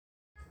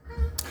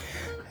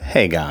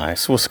Hey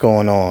guys, what's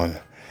going on?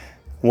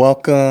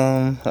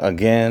 Welcome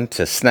again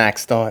to Snack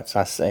Starts.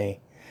 I say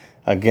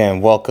again,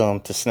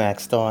 welcome to Snack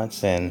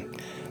Starts, and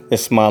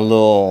it's my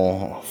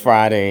little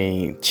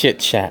Friday chit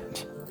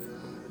chat.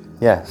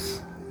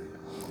 Yes,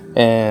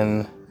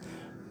 and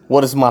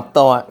what is my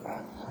thought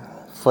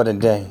for the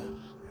day?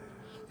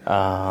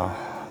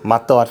 My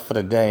thought for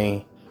the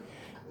day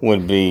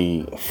would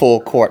be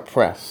full court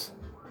press.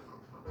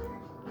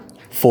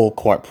 Full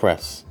court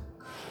press.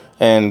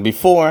 And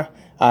before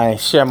I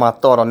share my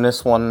thought on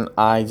this one,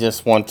 I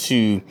just want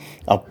to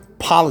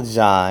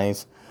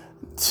apologize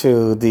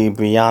to the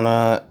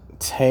Breonna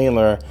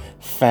Taylor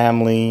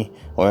family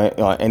or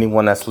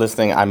anyone that's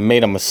listening. I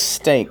made a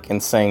mistake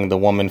in saying the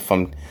woman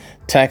from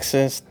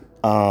Texas,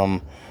 the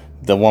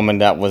woman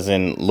that was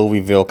in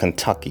Louisville,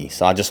 Kentucky.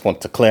 So I just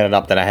want to clear it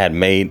up that I had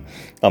made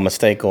a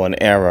mistake or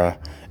an error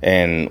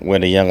in where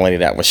the young lady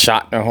that was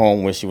shot in her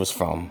home, where she was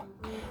from.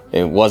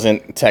 It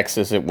wasn't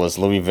Texas, it was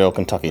Louisville,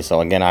 Kentucky. So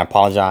again, I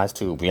apologize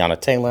to Breonna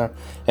Taylor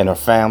and her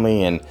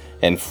family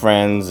and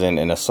friends and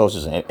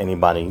associates and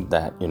anybody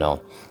that,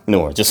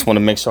 knew her. Just want to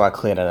make sure I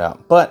clear that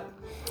up. But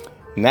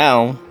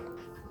now,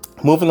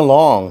 moving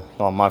along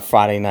on my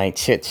Friday night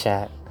chit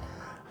chat.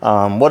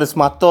 What is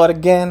my thought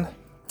again?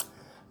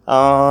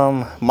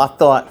 My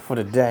thought for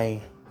the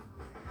day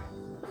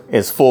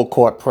is full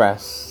court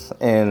press.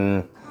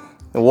 And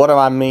what do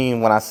I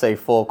mean when I say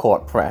full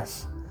court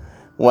press?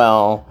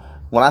 Well,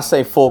 when I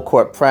say full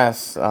court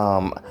press,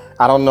 I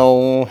don't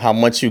know how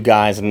much you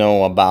guys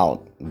know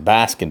about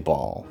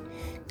basketball,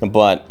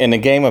 but in the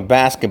game of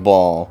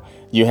basketball,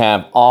 you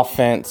have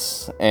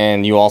offense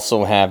and you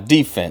also have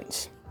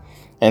defense.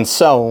 And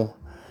so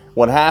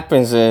what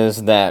happens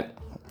is that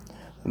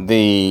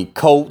the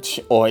coach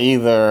or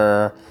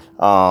either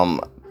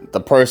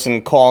the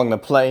person calling the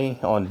play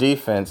on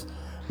defense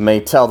may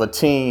tell the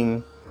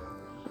team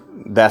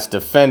that's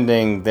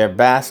defending their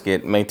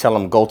basket, may tell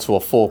them go to a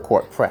full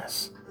court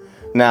press.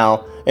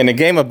 Now, in the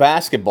game of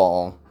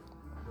basketball,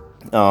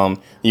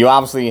 you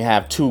obviously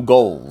have two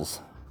goals.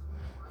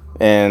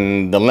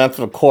 And the length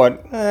of the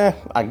court,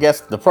 I guess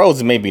the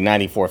pros may be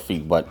 94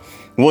 feet, but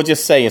we'll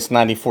just say it's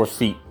 94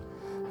 feet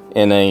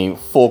in a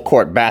full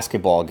court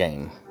basketball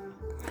game.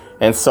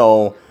 And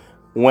so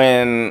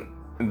when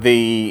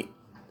the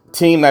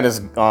team that is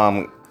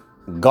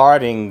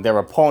guarding their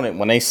opponent,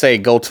 when they say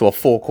go to a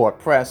full court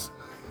press,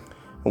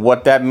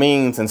 what that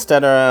means,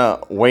 instead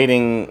of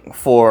waiting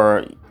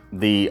for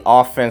the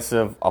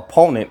offensive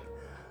opponent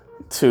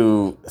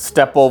to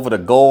step over the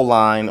goal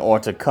line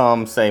or to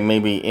come, say,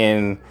 maybe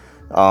in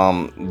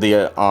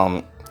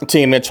the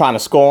team they're trying to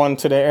score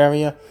into their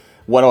area,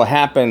 what will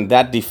happen,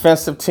 that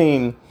defensive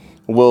team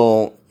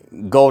will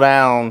go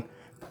down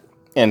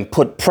and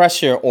put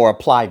pressure or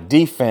apply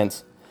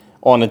defense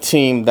on the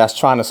team that's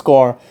trying to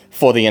score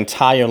for the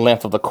entire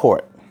length of the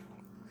court.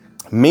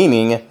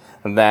 Meaning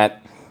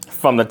that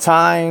from the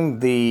time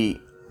the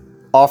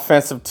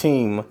offensive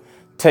team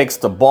takes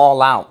the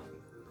ball out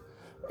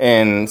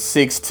and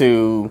seeks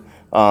to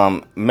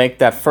make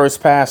that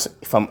first pass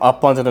from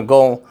up under the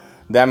goal,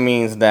 that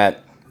means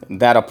that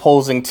that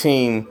opposing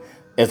team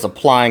is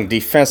applying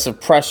defensive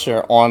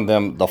pressure on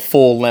them the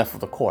full length of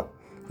the court.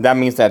 That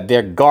means that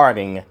they're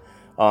guarding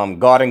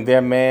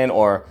their man,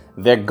 or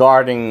they're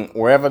guarding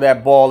wherever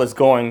that ball is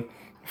going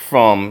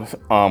from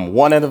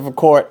one end of the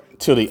court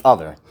to the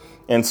other.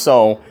 And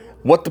so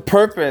what the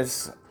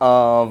purpose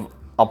of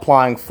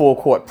applying full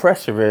court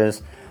pressure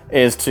is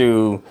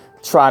to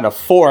try to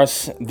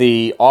force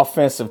the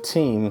offensive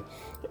team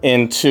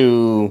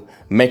into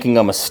making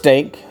a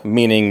mistake,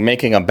 meaning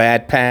making a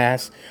bad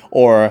pass,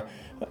 or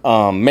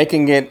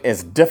making it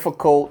as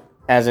difficult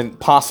as it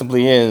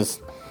possibly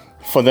is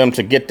for them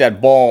to get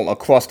that ball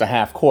across the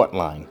half court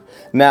line.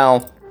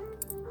 Now,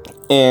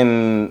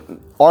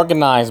 in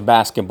organized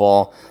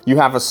basketball, you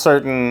have a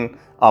certain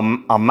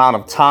amount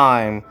of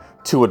time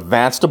to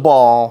advance the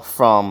ball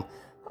from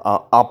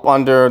up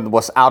under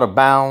what's out of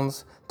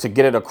bounds to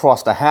get it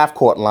across the half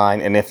court line.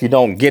 And if you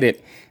don't get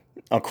it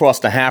across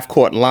the half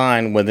court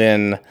line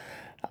within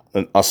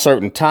a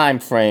certain time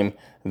frame,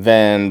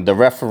 then the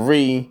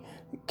referee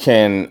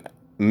can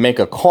make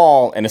a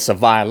call and it's a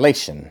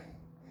violation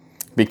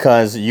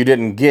because you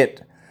didn't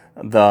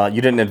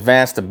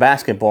advance the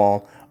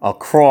basketball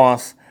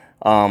across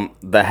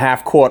the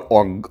half court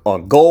or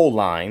goal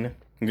line.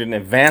 You didn't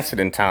advance it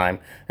in time.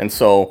 And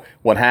so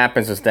what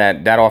happens is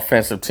that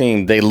offensive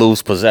team, they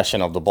lose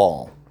possession of the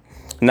ball.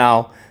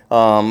 Now,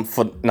 I'm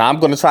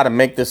going to try to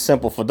make this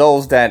simple for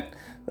those that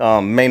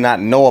may not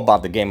know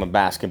about the game of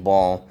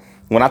basketball.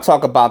 When I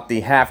talk about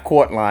the half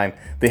court line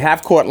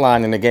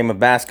in the game of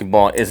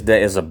basketball is there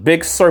is a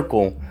big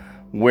circle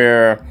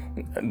where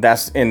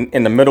that's in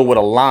the middle with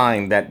a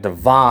line that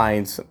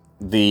divides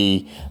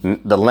the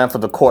length of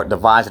the court,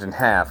 divides it in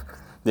half.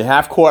 The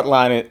half court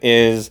line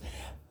is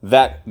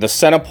that the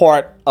center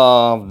part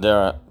of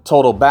the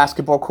total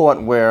basketball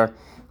court, where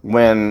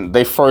when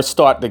they first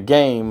start the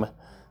game,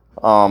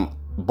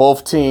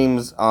 both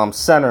teams'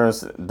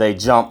 centers, they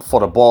jump for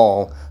the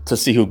ball to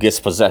see who gets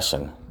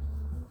possession.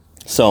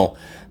 So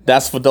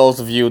That's for those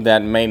of you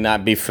that may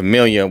not be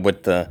familiar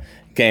with the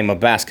game of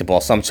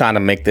basketball. So I'm trying to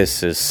make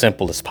this as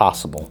simple as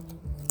possible.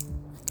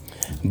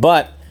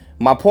 But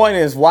my point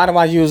is, why do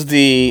I use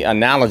the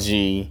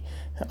analogy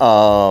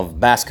of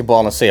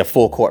basketball and say a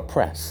full court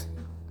press?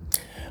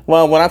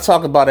 Well, when I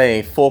talk about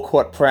a full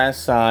court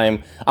press,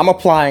 I'm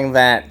applying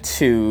that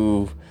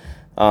to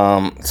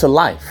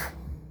life.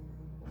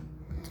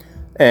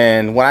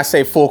 And when I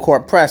say full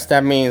court press,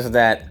 that means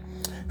that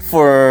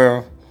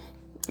for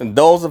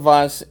those of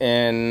us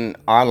in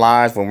our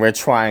lives, when we're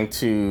trying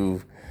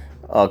to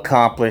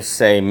accomplish,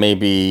 say,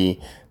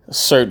 maybe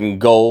certain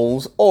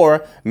goals,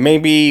 or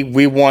maybe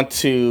we want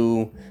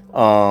to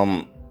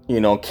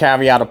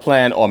carry out a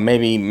plan, or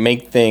maybe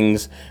make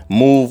things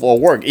move or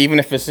work, even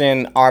if it's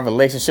in our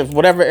relationships,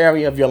 whatever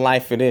area of your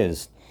life it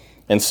is.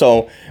 And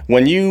so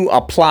when you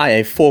apply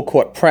a full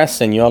court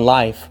press in your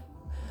life,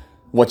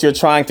 what you're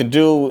trying to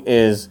do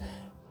is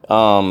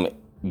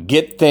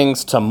get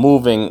things to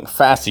moving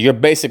faster. You're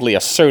basically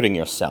asserting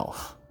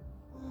yourself.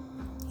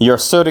 You're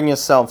asserting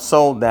yourself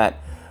so that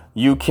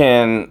you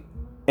can,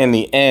 in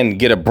the end,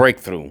 get a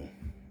breakthrough.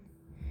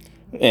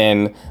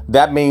 And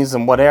that means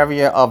in what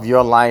area of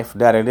your life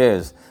that it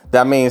is.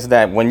 That means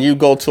that when you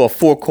go to a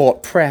full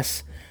court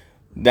press,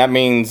 that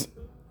means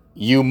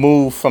you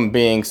move from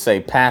being, say,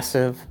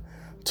 passive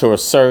to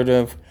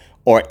assertive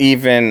or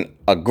even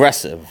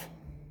aggressive.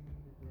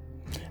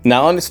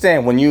 Now,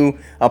 understand, when you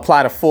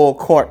apply the full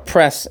court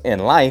press in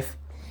life,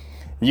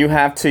 you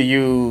have to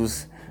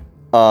use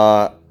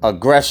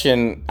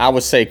aggression, I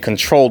would say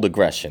controlled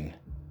aggression.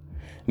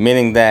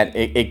 Meaning that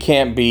it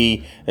can't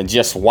be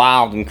just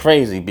wild and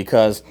crazy,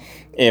 because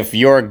if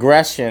your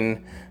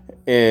aggression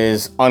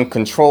is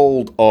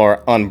uncontrolled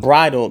or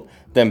unbridled,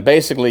 then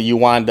basically you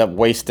wind up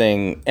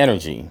wasting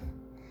energy.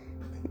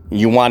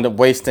 You wind up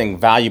wasting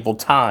valuable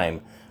time,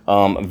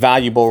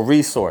 valuable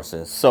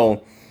resources.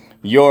 So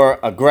your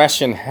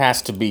aggression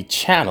has to be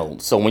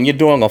channeled. So when you're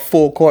doing a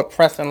full court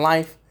press in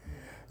life,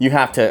 you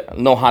have to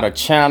know how to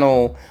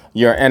channel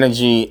your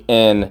energy,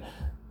 and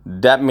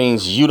that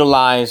means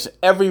utilize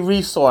every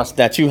resource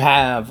that you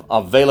have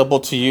available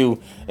to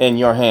you in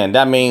your hand.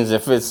 That means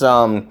if it's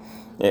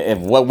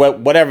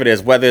whatever it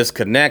is, whether it's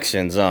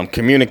connections,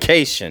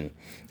 communication,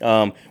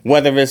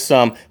 whether it's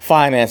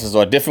finances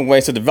or different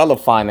ways to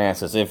develop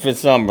finances. If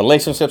it's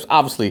relationships,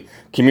 obviously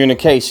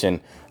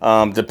communication,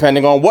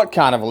 depending on what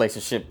kind of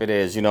relationship it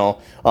is,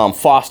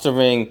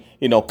 fostering,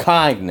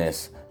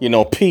 kindness,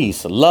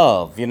 peace,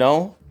 love,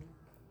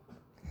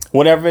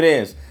 whatever it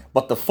is.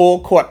 But the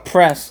full court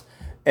press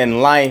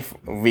in life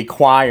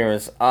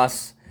requires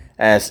us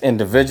as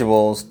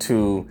individuals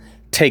to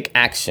take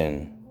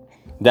action.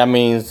 That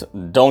means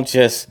don't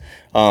just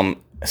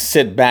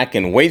sit back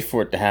and wait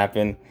for it to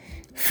happen.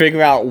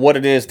 Figure out what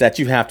it is that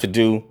you have to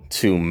do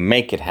to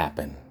make it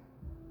happen.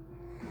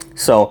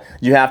 So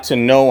you have to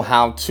know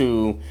how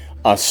to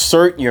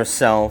assert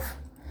yourself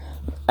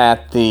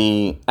at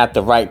the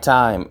right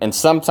time. And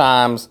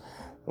sometimes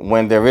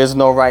when there is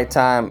no right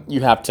time,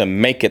 you have to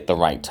make it the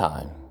right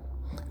time.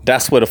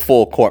 That's where the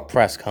full court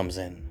press comes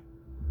in.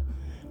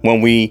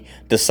 When we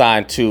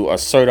decide to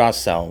assert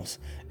ourselves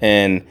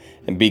and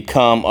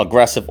become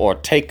aggressive or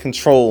take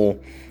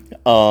control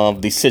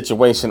of the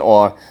situation,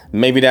 or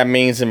maybe that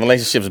means in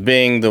relationships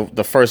being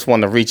the first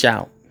one to reach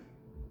out,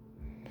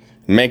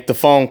 make the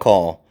phone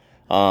call,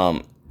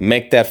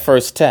 make that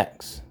first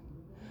text,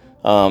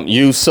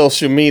 use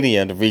social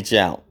media to reach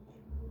out.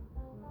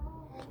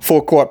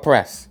 Full court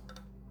press.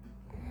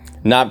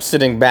 Not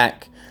sitting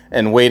back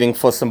and waiting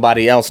for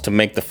somebody else to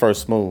make the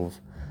first move.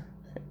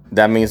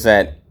 That means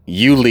that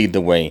you lead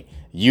the way.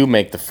 You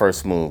make the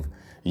first move.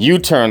 You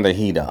turn the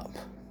heat up.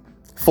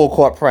 Full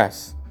court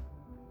press.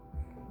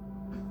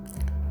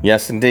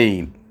 Yes,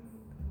 indeed.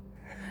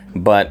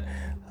 But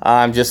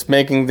I'm just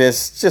making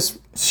this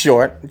just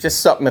short, just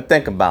something to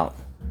think about.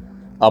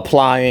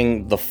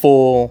 Applying the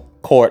full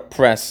court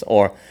press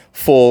or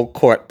full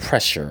court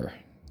pressure.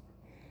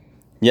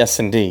 Yes,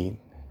 indeed.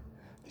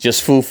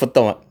 Just food for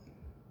thought.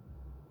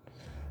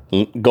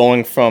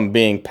 Going from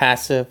being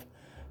passive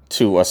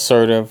to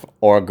assertive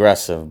or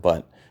aggressive,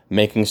 but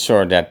making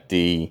sure that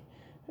the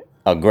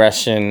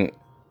aggression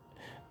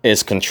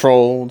is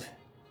controlled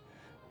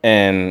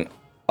and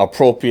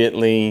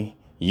appropriately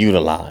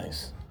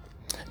utilized.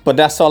 But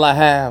that's all I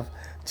have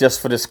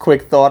just for this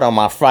quick thought on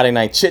my Friday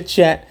night chit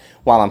chat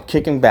while I'm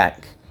kicking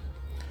back.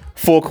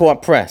 Full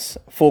court press,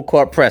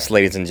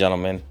 ladies and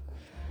gentlemen.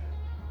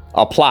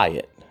 Apply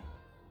it.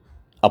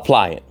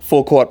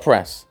 Full court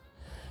press.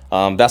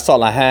 That's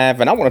all I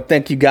have. And I want to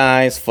thank you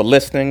guys for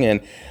listening.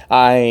 And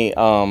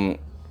I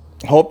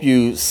hope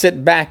you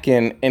sit back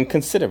and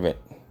consider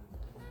it.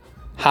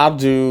 How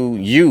do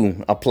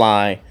you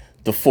apply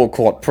the full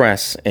court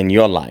press in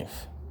your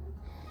life?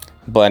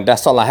 But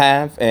that's all I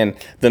have. And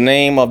the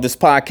name of this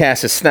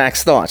podcast is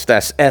Snakz Thoughts.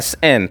 That's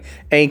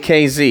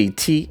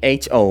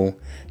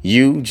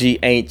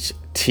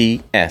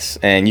SNAKZTHOUGHTS.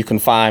 And you can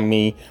find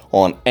me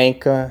on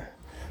Anchor,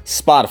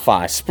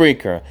 Spotify,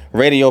 Spreaker,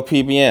 Radio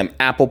PBM,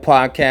 Apple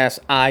Podcasts,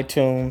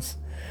 iTunes,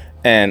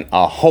 and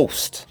a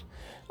host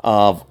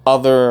of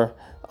other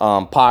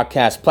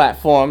podcast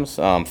platforms,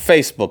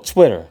 Facebook,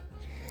 Twitter,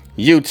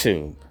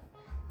 YouTube.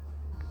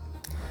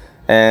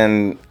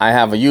 And I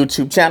have a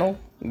YouTube channel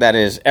that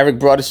is Eric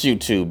Broadus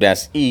YouTube.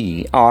 That's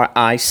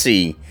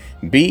EricBroadus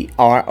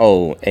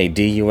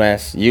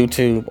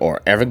YouTube,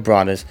 or Eric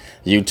Broadus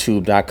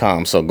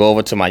YouTube.com. So go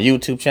over to my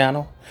YouTube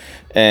channel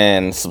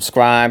and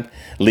subscribe,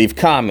 leave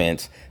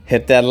comments,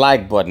 hit that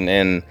like button,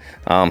 and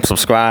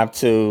subscribe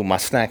to my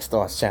Snack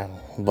Stars channel.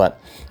 But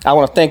I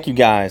want to thank you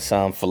guys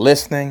for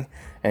listening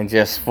and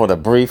just for the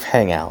brief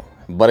hangout.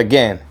 But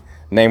again,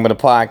 name of the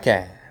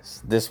podcast,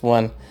 this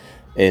one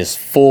is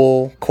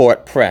Full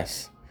Court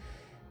Press.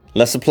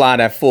 Let's apply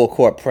that full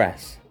court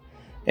press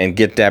and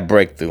get that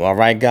breakthrough. All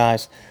right,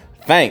 guys?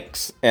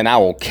 Thanks, and I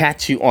will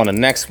catch you on the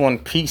next one.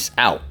 Peace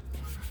out.